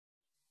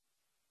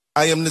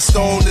I am the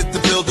stone that the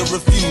builder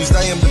refused.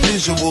 I am the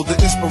visual, the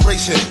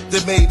inspiration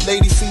that made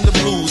ladies sing the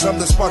blues. I'm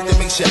the spark that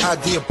makes your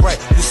idea bright,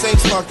 the same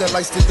spark that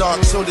lights the dark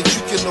so that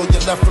you can know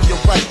your left from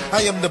your right.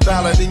 I am the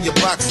ballad in your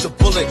box, the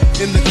bullet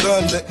in the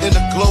gun, the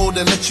inner glow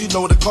that let you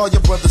know to call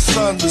your brother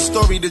son. The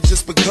story that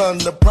just begun,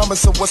 the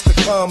promise of what's to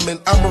come, and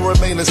I'ma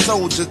remain a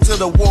soldier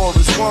till the war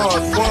is won.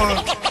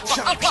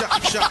 Chop, chop,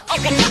 chop.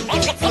 Chop,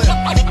 chop,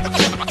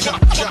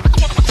 chop.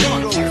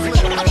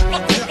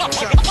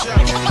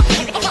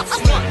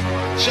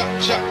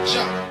 Chop, chop,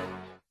 chop.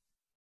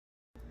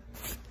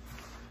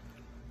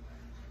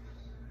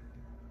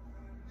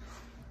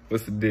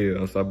 What's the deal?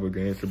 I'm Cyber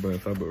Gangster, but I'm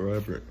Cyber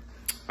Robert.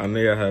 I know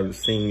y'all haven't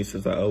seen me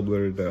since I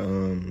uploaded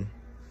the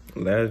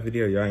last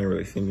video. Y'all ain't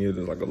really seen me. It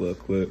was like a little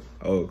clip,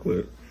 old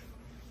clip.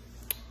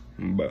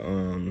 But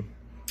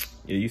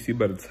yeah, you see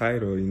by the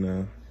title, you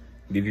know,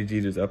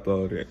 DDG just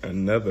uploaded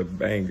another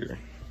banger.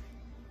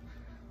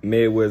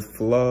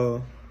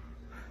 Midwestflow.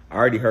 I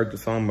already heard the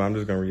song, but I'm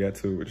just gonna react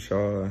to it with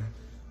y'all.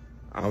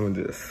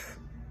 Yeah.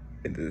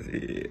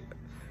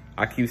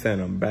 I keep saying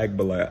I'm back,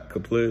 but like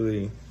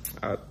completely,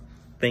 I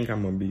think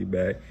I'm gonna be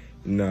back.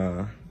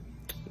 Nah, a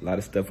lot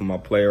of stuff on my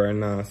plate right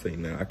now, so you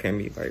know I can't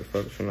be like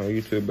focusing on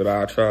YouTube, but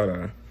I'll try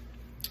to.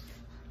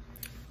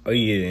 Oh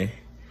yeah,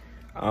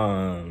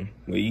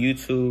 with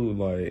YouTube,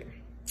 like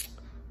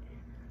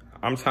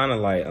I'm trying to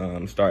like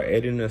start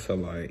editing it, so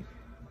like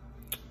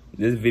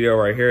this video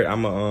right here,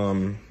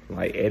 I'ma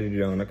like edit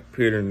it on the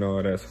computer and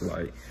all that. So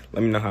like,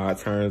 let me know how it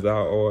turns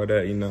out, all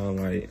that, you know,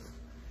 like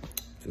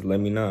just let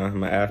me know. I'm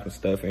gonna add some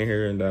stuff in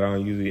here that I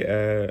don't usually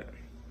add.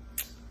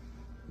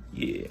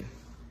 Yeah.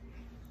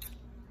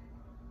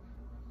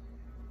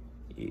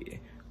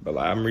 But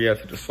like, I'm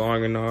reacting to the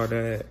song and all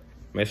that.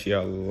 Make sure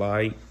y'all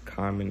like,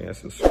 comment, and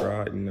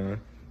subscribe, you know.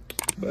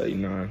 But you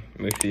know,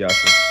 make sure y'all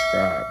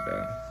subscribe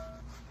though.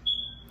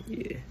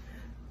 Yeah.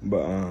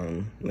 But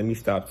let me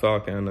stop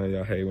talking. I know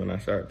y'all hate when I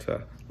start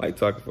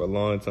talking for a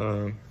long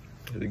time.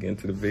 Let's get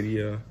into the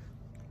video.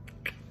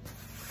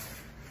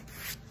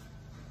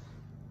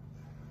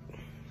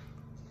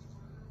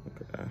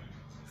 Okay,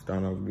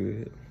 starting off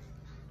good.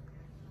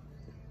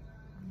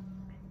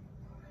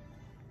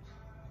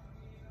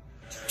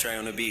 Try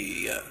on the beat,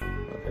 yeah.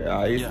 Yeah,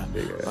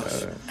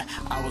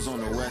 I was on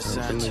the west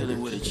side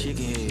chilling with a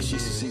chicken head. She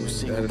said she was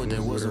single, but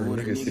that wasn't what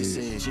a nigga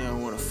said. She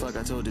don't wanna fuck,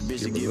 I told the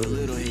bitch to give a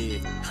little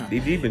head.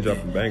 DDG been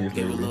dropping bangers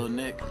give a lately. little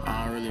neck,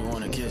 I don't really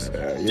wanna kiss.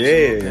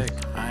 Yeah.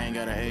 I ain't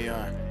got an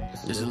AR,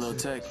 just a little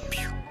tech.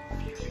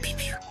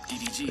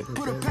 DDG.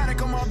 Put a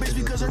paddock on my bitch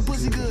because her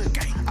pussy good.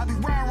 I be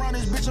riding around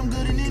this bitch, I'm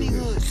good in any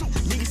hood.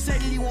 Niggas say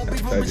that he won't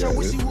beef, but bitch, I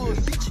wish he would.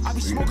 I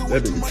be smoking way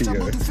too much, I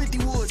blew through 50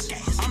 woods.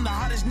 I'm the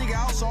hottest nigga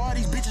out, so all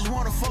these bitches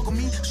wanna fuck with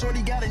me.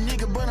 Shorty got a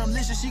nigga, but I'm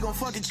listen, she gon'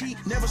 fucking cheat.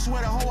 Never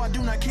sweat a hoe, I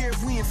do not care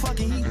if we in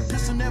fucking heat.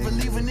 Pistol never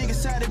leave a nigga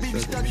side, that baby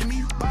stuck to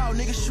me. Bow,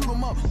 niggas shoot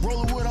him up,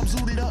 roll the wood, I'm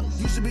zooted up.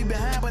 Used to be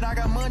behind, but I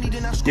got money,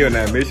 then I screwed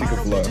up. Michigan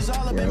flow. Bitches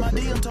all up in my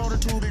DM, told her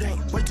toot it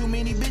up. Way too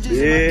many bitches in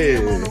my DM,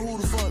 I don't know who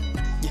the fuck.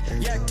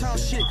 Yeah, talk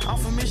shit, I'm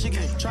from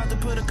Michigan. Tried to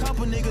put a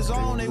couple niggas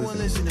on, they weren't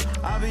listening.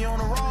 I be on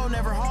the road,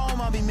 never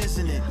home, I be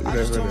missing it. I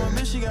just told my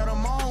bitch she got a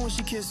moan when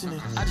she kissing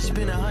it. I just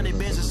spent 100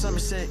 bands in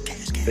Somerset.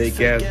 Fake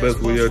ass bus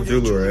with your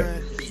jewelry,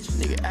 right?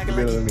 Nigga acting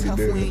like he tough,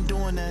 we ain't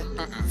doing that.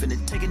 Finna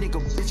take a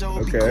nigga, bitch, I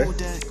hope he cool with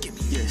that.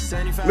 Yeah,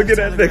 75 Look at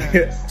that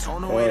nigga.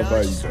 On the way to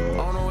Hutchins,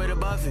 on the way to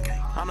Buffett.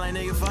 I'm like,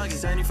 nigga, fuck it,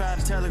 75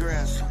 to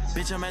Telegraph.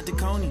 Bitch, I'm at the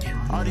Coney.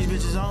 All these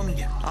bitches on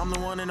me. I'm the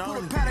one and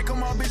only. Put a paddock on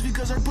my bitch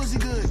because her pussy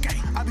good.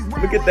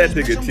 Look at that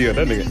nigga, chill.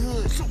 That nigga.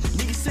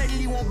 Niggas say that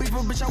he won't beef,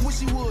 but bitch, I wish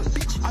he would.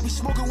 I be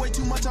smoking way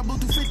too much, I blew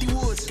through 50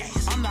 woods.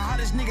 I'm the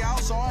hottest nigga out,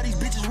 so all these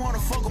bitches wanna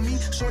fuck with me.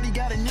 Shorty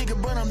got a nigga,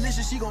 but I'm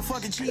listen, she gon'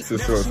 fucking cheat. It's a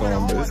short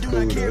song, but it's cool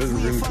though. This is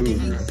really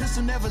cool, man.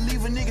 Pistol never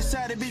leave a nigga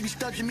side, that baby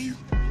stuck to me.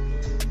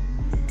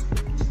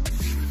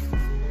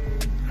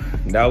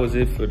 That was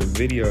it for the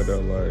video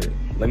though. Like,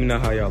 let me know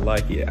how y'all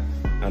like it.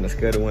 On a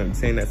scale of 1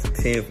 to 10, that's a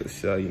 10 for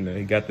sure. You know,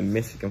 you got the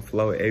Michigan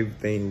flow,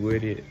 everything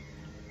with it.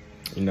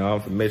 You know,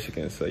 I'm from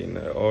Michigan, so you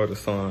know, all the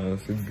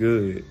songs are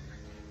good.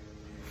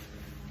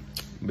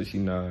 But you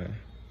know,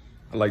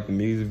 I like the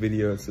music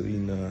video too, you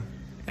know,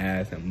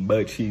 ass and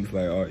butt cheeks,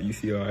 like, oh, you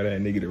see all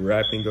that, nigga, the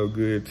rapping go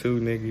good too,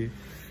 nigga.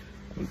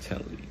 I'm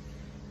telling you.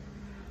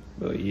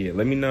 But yeah,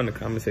 let me know in the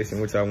comment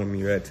section what y'all want me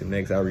to react to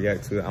next. I'll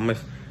react to it. I'm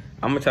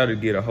gonna try to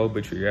get a whole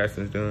bunch of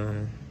reactions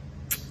done.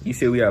 You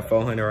see we have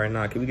 400 right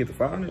now. Can we get to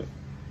 500?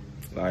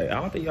 Like, I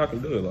don't think y'all can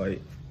do it.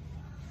 Like,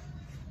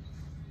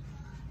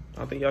 I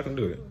don't think y'all can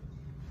do it.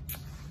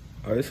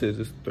 Oh, it says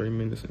it's 3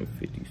 minutes and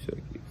 50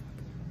 seconds.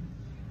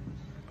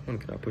 I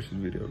wonder, can I push this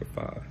video to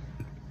 5?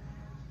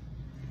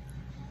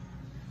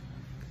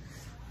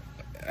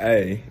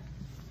 Hey,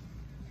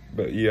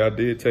 but yeah, I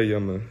did tell you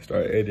I'm gonna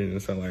start editing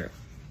and something like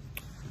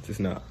just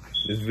not.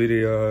 This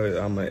video,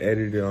 I'm gonna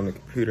edit it on the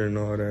computer and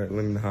all that.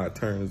 Let me know how it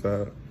turns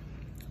out.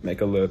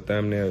 Make a little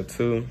thumbnail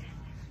too.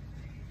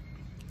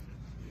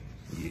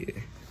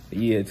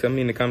 Yeah, tell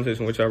me in the comment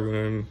section what y'all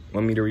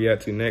want me to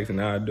react to next,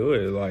 and I'll do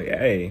it. Like,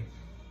 hey,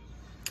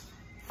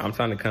 I'm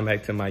trying to come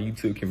back to my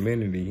YouTube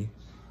community.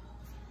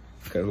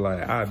 Cause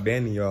like I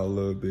abandoned y'all a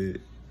little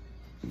bit,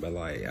 but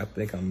like I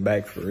think I'm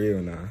back for real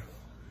now.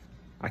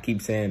 I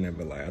keep saying that,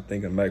 but like I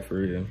think I'm back for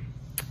real.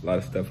 A lot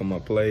of stuff on my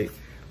plate,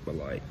 but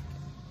like,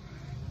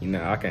 you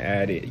know, I can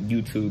add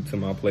YouTube to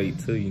my plate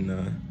too, you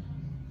know.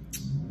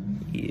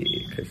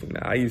 Yeah, cause you know,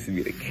 I used to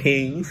be the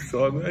king,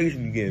 so I used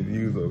to be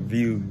getting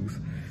views.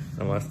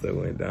 And my stuff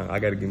went down. I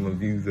gotta get my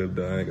views up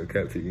though, I ain't gonna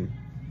cut to you.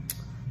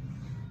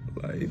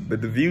 Like,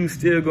 but the views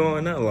still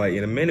going up. Like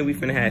in a minute we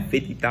finna have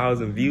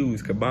 50,000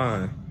 views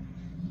combined.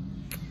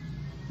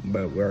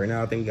 But right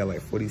now I think we got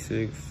like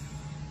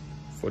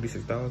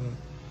 46,000.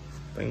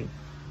 I think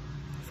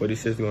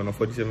 46 going on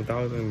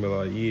 47,000. But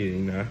like, yeah, you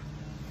know,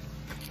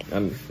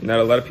 and not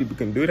a lot of people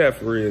can do that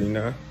for real, you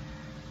know.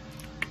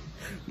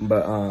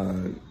 But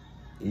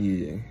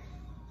yeah,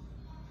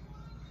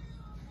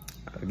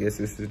 I guess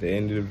this is the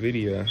end of the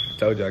video. I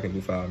told you I can do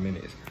 5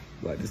 minutes.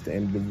 Like, this is the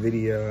end of the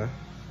video.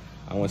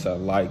 I want y'all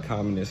to like,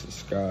 comment, and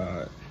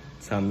subscribe.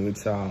 Tell me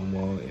what y'all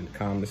want in the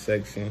comment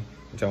section.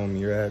 What y'all want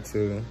me to react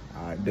to,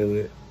 I do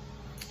it.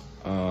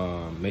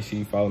 Make sure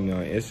you follow me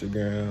on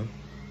Instagram,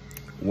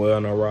 Well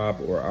No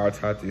Rob or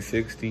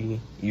RTY360,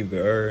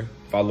 either or.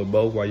 Follow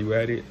both while you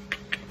at it.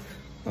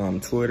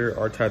 Twitter,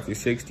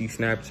 RTY360,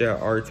 Snapchat,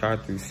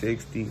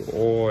 RTY360,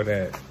 all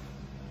that.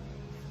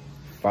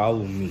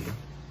 Follow me.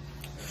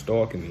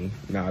 Stalking me.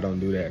 Nah, I don't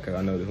do that because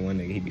I know this one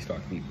nigga, he be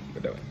stalking people,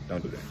 but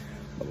don't do that.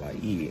 But like,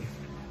 yeah.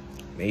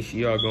 Make sure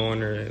y'all go on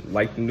there,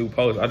 like the new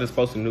post. I just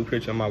posted a new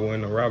picture on my Well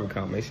No Rob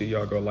account. Make sure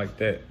y'all go like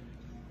that.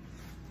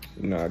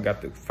 You know, I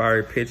got the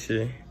fire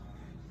picture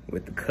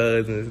with the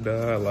cousins,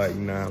 dog. Like,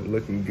 you know, I'm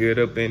looking good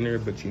up in there,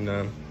 but you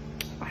know,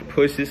 I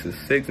pushed this to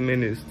 6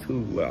 minutes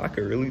too. Like, I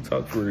could really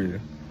talk for real.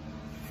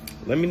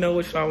 Let me know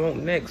what y'all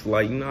want next.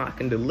 Like, you know, I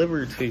can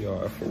deliver it to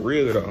y'all for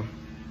real though.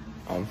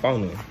 On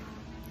phone.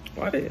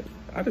 I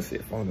just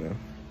said phone.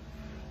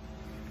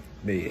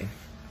 But yeah.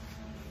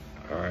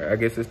 Alright, I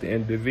guess it's the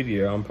end of the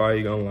video. I'm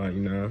probably gonna like,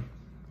 you know,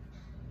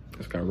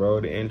 just gonna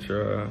roll the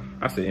intro.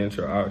 I said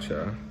intro,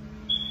 outro.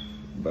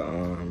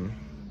 But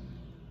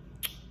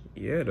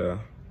yeah though.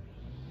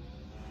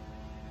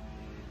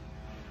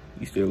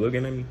 You still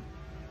looking at me?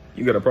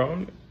 You got a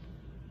problem?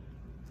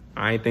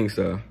 I ain't think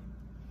so.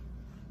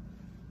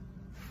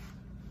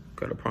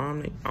 Got a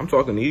problem? I'm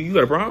talking to you. You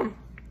got a problem?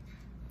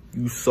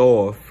 You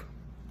soft.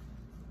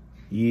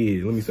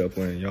 Yeah, let me stop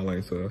playing. Y'all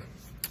ain't soft.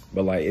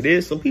 But like, it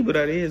is some people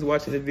that is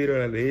watching the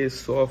video that is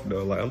soft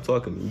though. Like, I'm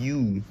talking to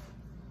you.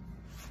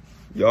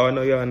 Y'all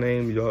know y'all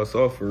names. Y'all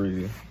soft for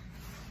real.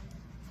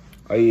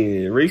 Oh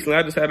yeah, recently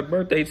I just had a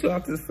birthday too. I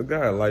just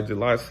forgot. Like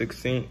July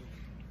 16th.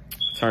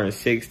 Turned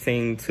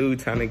 16 too.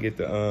 Trying to get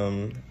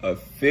the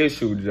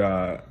official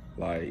job.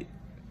 Like,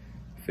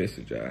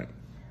 official job.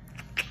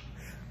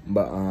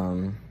 But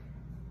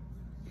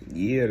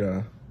yeah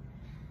though.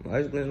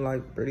 Life's been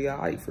like pretty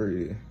alright for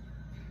you.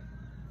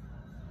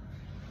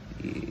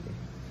 Yeah.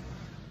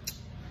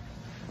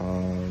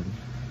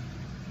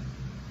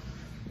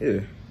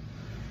 Yeah.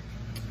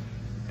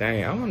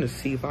 Dang, I want to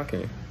see if I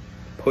can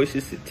push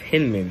this to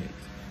 10 minutes.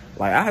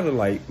 Like, I haven't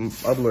like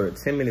uploaded a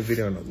 10-minute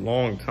video in a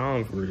long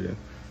time for real.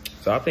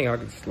 So I think I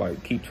could just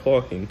like keep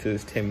talking to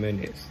this 10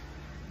 minutes.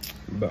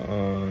 But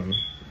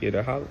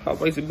yeah, how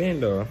long's it been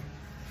though?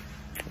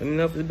 Let me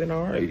know if it's been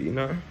alright, you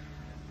know?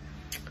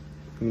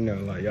 You know,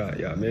 like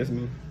y'all miss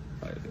me?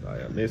 Like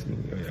y'all miss me?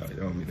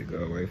 Y'all want me to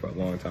go away for a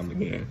long time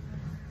again?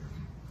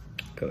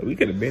 Cause we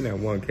could have been at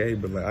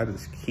 1K, but like I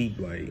just keep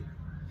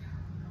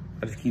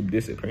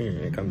disappearing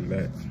and coming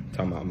back.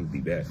 Talking about I'm gonna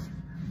be back.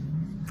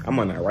 I'm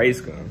on that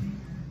race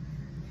gun.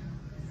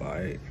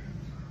 Like,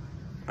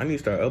 I need to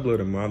start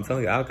uploading more. I'm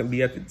telling you, I can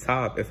be at the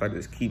top if I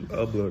just keep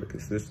uploading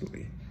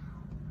consistently.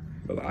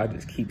 But like, I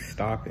just keep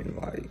stopping.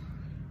 Like,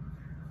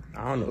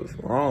 I don't know what's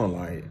wrong.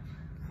 Like,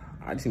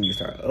 I just need to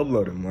start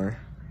uploading more.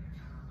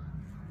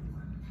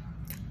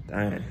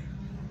 Dang.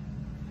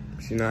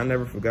 But, you know, I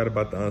never forgot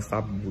about the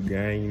Unstoppable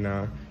gang, you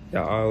know.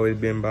 Y'all always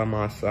been by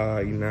my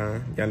side, you know.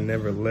 Y'all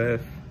never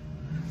left.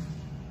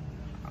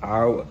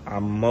 I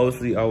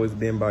mostly always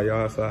been by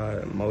y'all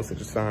side most of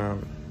the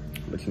time.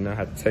 But, you know, I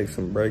had to take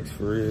some breaks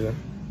for real.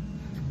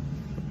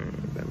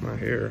 That my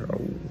hair,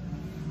 oh.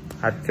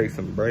 I had to take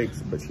some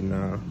breaks, but, you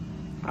know,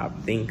 I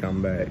think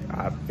I'm back.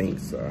 I think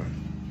so.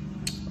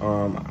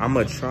 I'm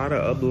gonna try to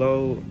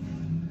upload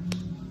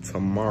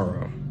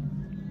tomorrow.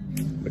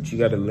 But you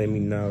gotta let me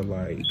know,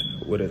 like,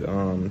 what it,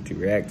 to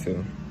react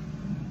to.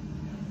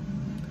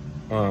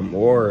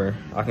 Or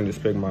I can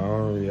just pick my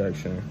own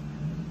reaction.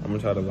 I'm gonna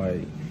try to,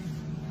 like,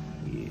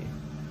 yeah.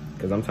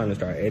 Cause I'm trying to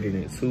start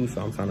editing it too,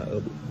 so I'm trying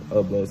to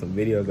upload some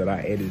videos that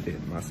I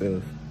edited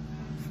myself.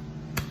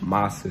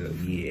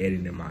 Yeah,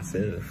 editing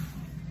myself.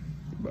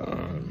 But,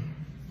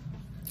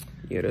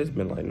 yeah, that's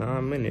been like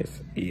 9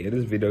 minutes. Yeah,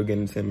 this video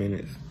getting 10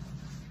 minutes.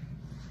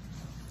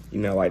 You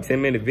know, like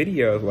 10-minute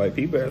videos, like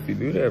people actually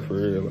do that for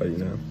real, like, you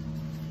know.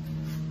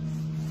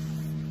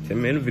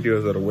 10-minute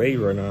videos are the way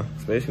right now,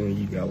 especially when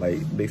you got like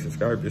big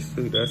subscribers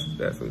too.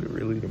 That's what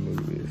really the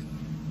move is.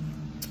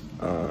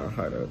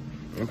 Hold up.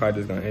 I'm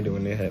probably just gonna end it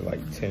when they had like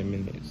 10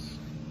 minutes.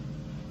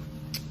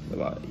 But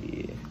like,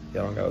 yeah,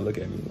 y'all don't gotta look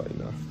at me like,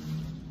 no.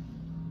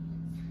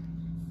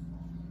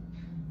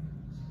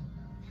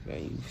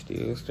 Man, you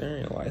still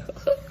staring like,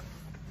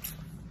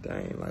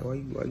 dang, like, why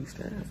you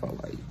staring for?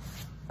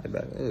 Like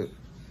back up.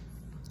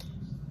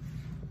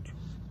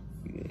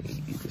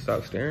 You can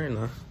stop staring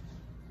now.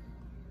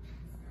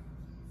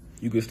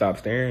 You can stop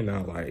staring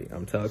now. Like,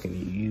 I'm talking to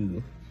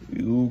you.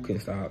 You can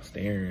stop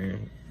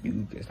staring.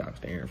 You can stop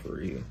staring for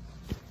real.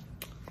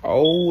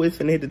 Oh, it's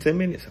finna hit the 10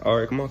 minutes. All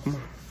right, come on.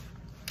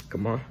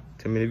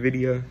 10-minute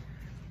video.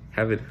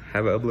 Have it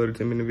uploaded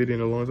 10-minute video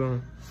in a long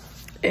time.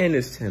 And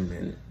it's 10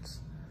 minutes.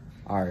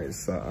 All right,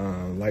 so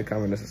like,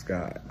 comment, and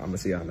subscribe. I'm gonna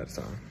see y'all next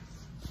time.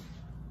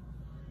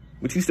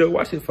 What you still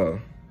watching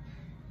for,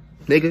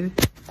 nigga?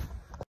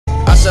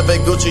 I shop at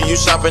Gucci, you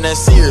shopping at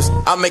Sears.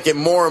 I'm making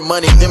more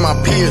money than my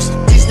peers.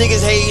 These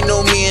niggas hating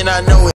on me and I know it.